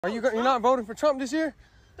You're not voting for Trump this year?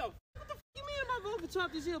 What the fuck you mean am I voting for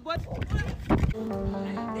Trump this year, boy?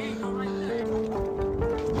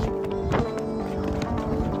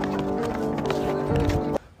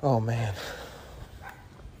 Oh man.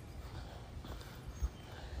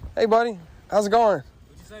 Hey buddy, how's it going? What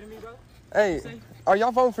you say to me, bro? Hey, are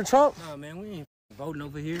y'all voting for Trump? Nah, man, we ain't voting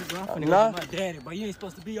over here, bro. I'm finna Nah. go with my daddy, but you ain't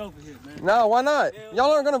supposed to be over here, man. Nah, why not?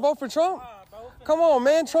 Y'all aren't gonna vote for Trump? Nah, bro. Come on,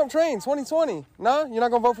 man, Trump train 2020. Nah, you're not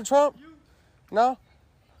gonna vote for Trump? No?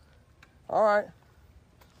 All right.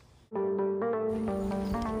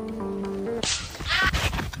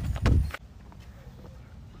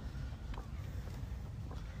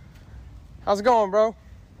 How's it going, bro?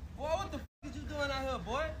 Boy, what the fuck is you doing out here,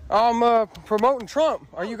 boy? I'm promoting Trump.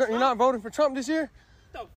 You're not voting for Trump this year?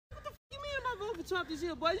 What the fuck you mean am I voting for Trump this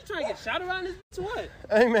year, boy? You trying to get shot around this bitch or what?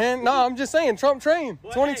 Hey man, no, I'm just saying Trump train Boy,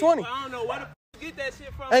 2020. Hey, boy, I don't know where the fuck you get that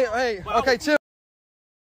shit from. Hey, Boy, okay, chill.